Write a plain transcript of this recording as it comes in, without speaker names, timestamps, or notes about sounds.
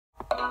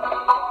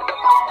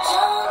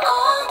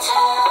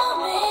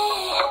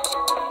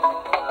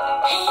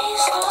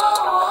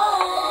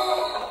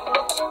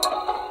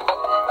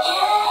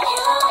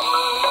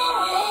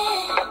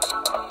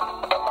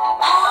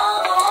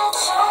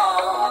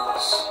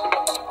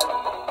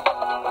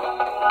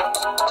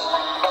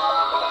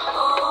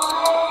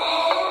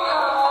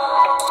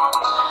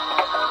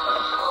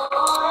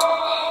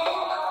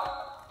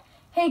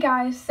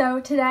guys, so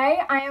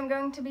today I am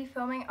going to be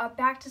filming a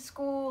back to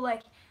school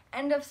like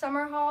end of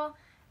summer haul,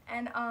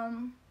 and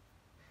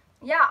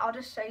yeah, I'll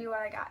just show you what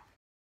I got.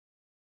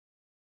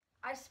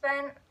 I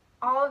spent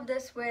all of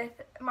this with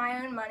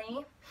my own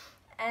money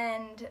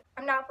and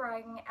I'm not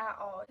bragging at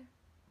all.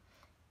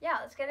 Yeah,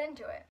 let's get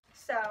into it.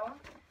 So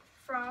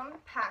from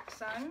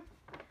PacSun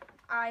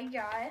I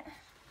got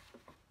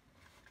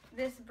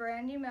this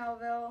Brandy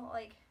Melville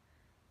like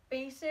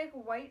basic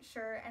white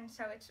shirt, and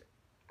so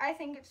I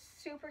think it's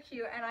super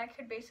cute, and I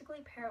could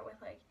basically pair it with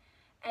like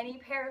any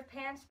pair of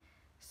pants,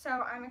 so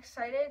I'm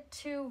excited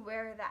to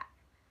wear that.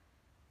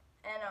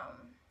 And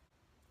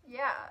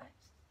yeah,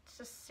 it's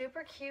just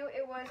super cute.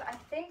 It was, I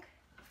think,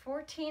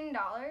 $14.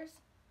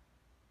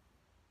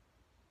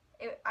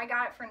 I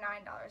got it for $9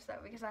 though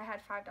because I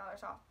had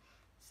 $5 off.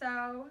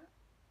 So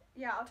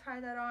yeah, I'll try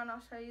that on.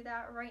 I'll show you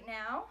that right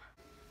now.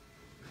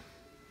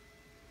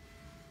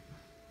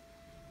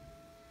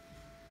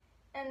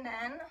 And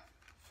then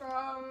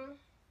from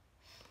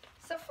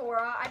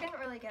Sephora, I didn't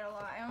really get a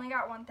lot. I only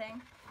got one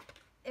thing.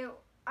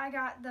 I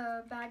got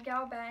the Bad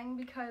Gal Bang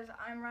because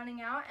I'm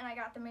running out, and I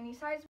got the mini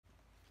size.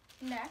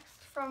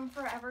 Next, from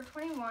Forever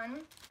 21,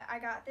 I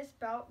got this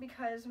belt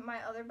because my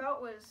other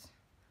belt was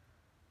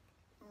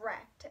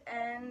wrecked,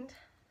 and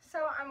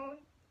so I'm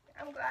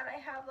glad I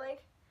have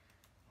like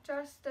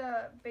just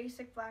a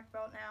basic black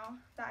belt now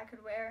that I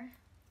could wear.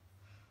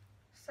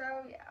 So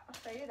yeah, I'll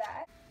show you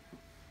that.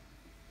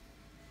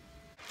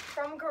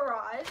 From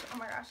Garage, oh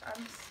my gosh,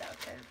 I'm so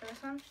excited for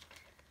this one.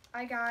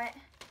 I got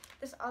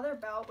this other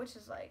belt, which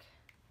is like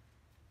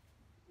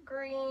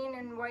green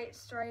and white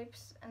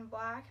stripes and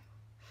black.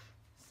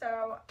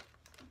 So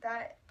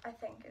that I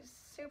think is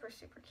super,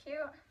 super cute.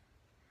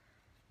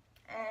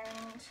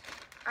 And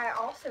I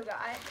also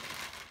got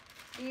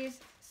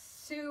these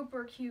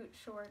super cute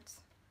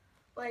shorts.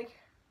 Like,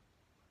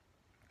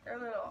 they're a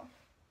little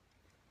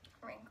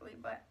wrinkly,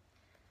 but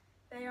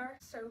they are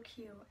so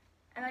cute.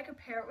 And I could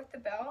pair it with the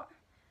belt.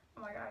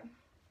 Oh my god.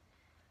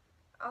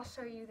 I'll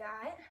show you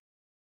that.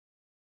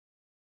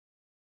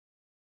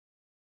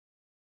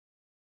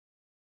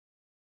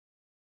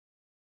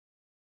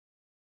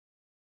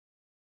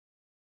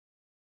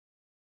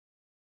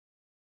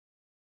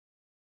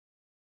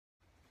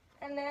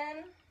 And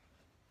then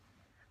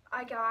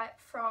I got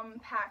from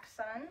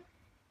PacSun,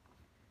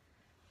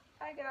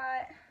 I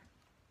got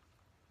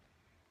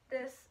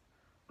this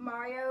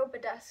Mario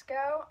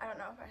Badescu, I don't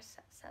know if I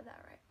said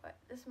that right, but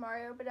this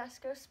Mario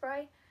Badescu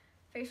spray,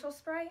 facial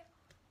spray.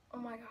 Oh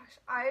my gosh,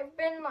 I've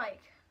been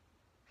like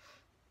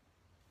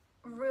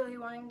really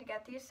wanting to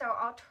get these, so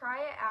I'll try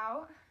it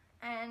out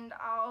and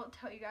I'll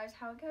tell you guys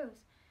how it goes.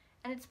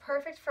 And it's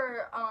perfect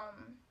for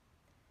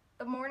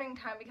the morning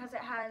time because it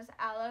has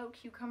aloe,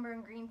 cucumber,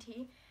 and green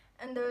tea,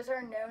 and those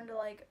are known to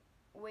like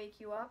wake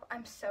you up.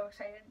 I'm so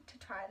excited to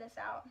try this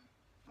out.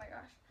 Oh my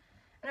gosh.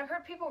 And I've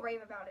heard people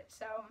rave about it,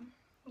 so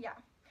yeah.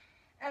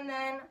 And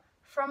then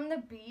from the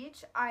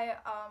beach, I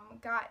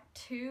got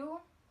 2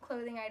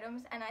 clothing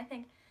items, and I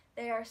think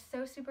they are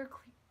so super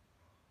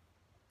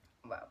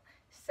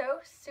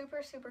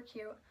super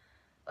cute.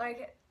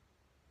 Like,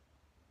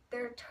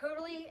 they're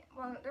totally,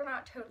 well, they're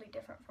not totally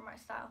different from my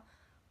style,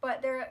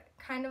 but they're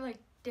kind of like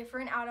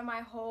different out of my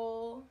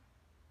whole,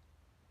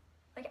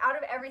 like out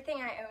of everything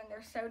I own,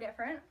 they're so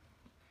different,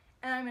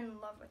 and I'm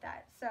in love with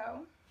that.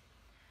 So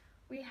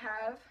we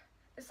have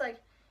this like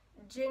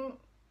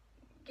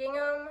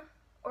gingham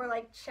or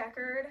like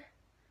checkered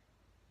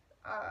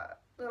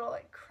little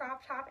like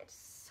crop top. It's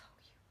so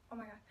cute. Oh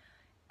my god.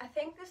 I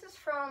think this is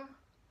from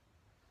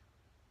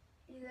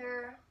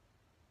either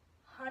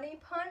Honey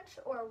Punch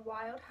or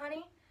Wild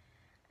Honey,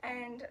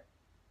 and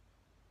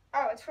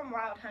oh, it's from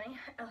Wild Honey.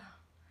 Ugh.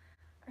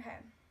 Okay,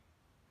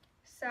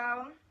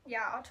 so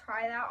yeah, I'll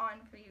try that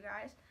on for you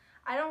guys.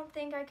 I don't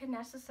think I could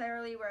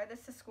necessarily wear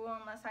this to school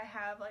unless I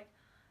have like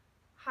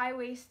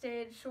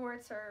high-waisted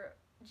shorts or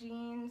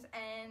jeans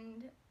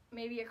and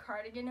maybe a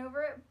cardigan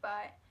over it,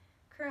 but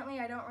currently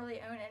I don't really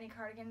own any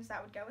cardigans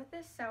that would go with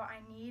this, so I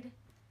need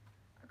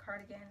a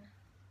cardigan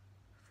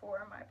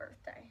for my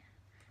birthday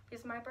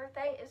because my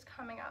birthday is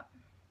coming up.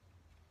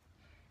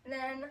 And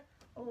then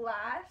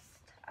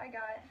last, I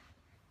got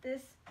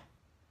this,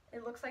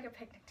 it looks like a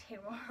picnic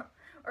table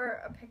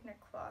or a picnic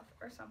cloth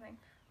or something,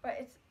 but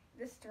it's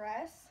this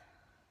dress.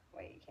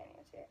 Wait, you can't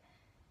even see it.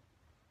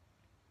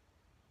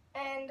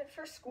 And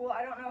for school,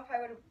 I don't know if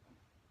I would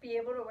be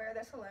able to wear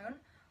this alone,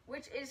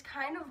 which is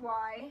kind of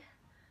why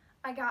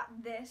I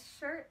got this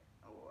shirt.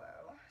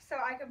 Whoa. So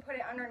I could put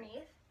it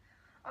underneath.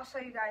 I'll show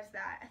you guys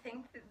that. I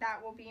think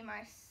that will be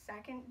my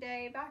second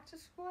day back to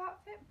school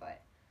outfit,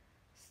 but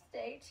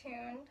stay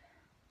tuned.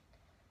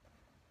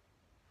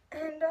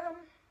 And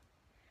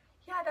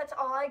yeah, that's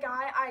all I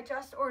got. I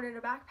just ordered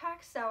a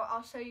backpack, so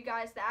I'll show you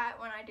guys that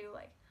when I do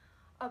like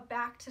a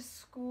back to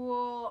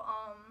school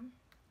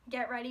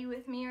get ready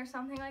with me or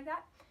something like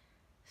that.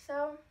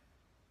 So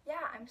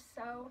yeah, I'm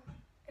so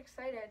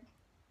excited.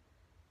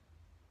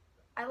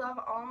 I love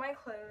all my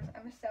clothes.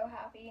 I'm so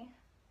happy.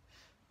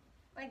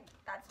 Like,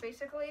 that's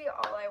basically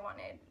all I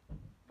wanted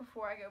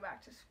before I go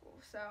back to school.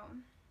 So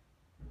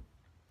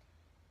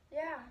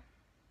yeah.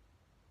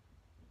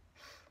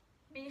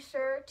 Be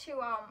sure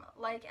to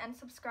like and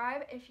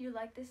subscribe if you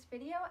like this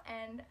video,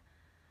 and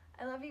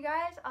I love you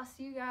guys. I'll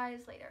see you guys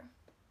later.